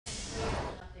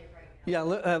Yeah,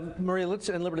 Maria,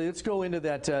 Liberty, let's go into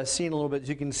that scene a little bit.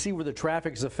 You can see where the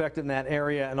traffic is affected in that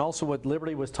area, and also what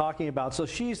Liberty was talking about. So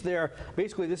she's there.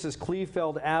 Basically, this is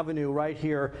Kleefeld Avenue right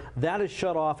here. That is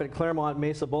shut off at Clairemont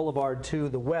Mesa Boulevard to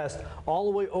the west, all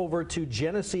the way over to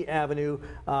Genesee Avenue.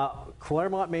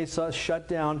 Clairemont Mesa shut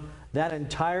down that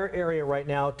entire area right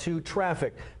now to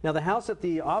traffic. Now, the house that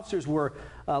the officers were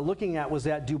looking at was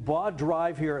at Dubois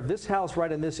Drive here. This house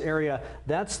right in this area,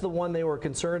 that's the one they were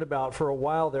concerned about for a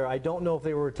while there. I don't know if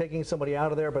they were taking somebody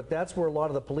out of there, but that's where a lot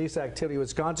of the police activity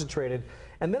was concentrated.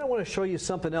 And then I want to show you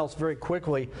something else very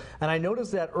quickly. And I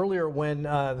noticed that earlier when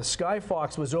the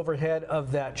Skyfox was overhead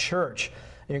of that church.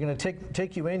 And you're going to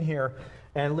take you in here.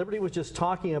 And Liberty was just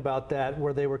talking about that,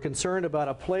 where they were concerned about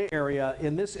a play area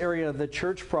in this area of the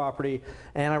church property.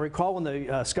 And I recall when the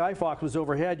Skyfox was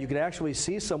overhead, you could actually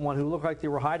see someone who looked like they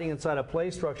were hiding inside a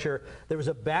play structure. There was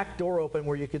a back door open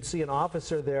where you could see an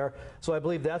officer there. So I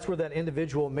believe that's where that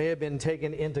individual may have been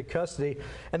taken into custody.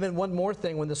 And then one more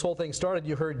thing, when this whole thing started,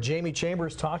 you heard Jamie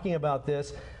Chambers talking about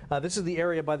this. This is the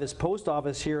area by this post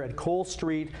office here at Cole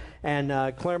Street,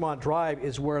 and Clairemont Drive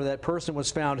is where that person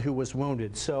was found who was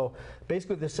wounded. So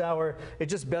basically this hour, it's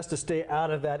just best to stay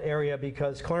out of that area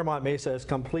because Clairemont Mesa is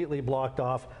completely blocked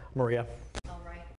off. Maria.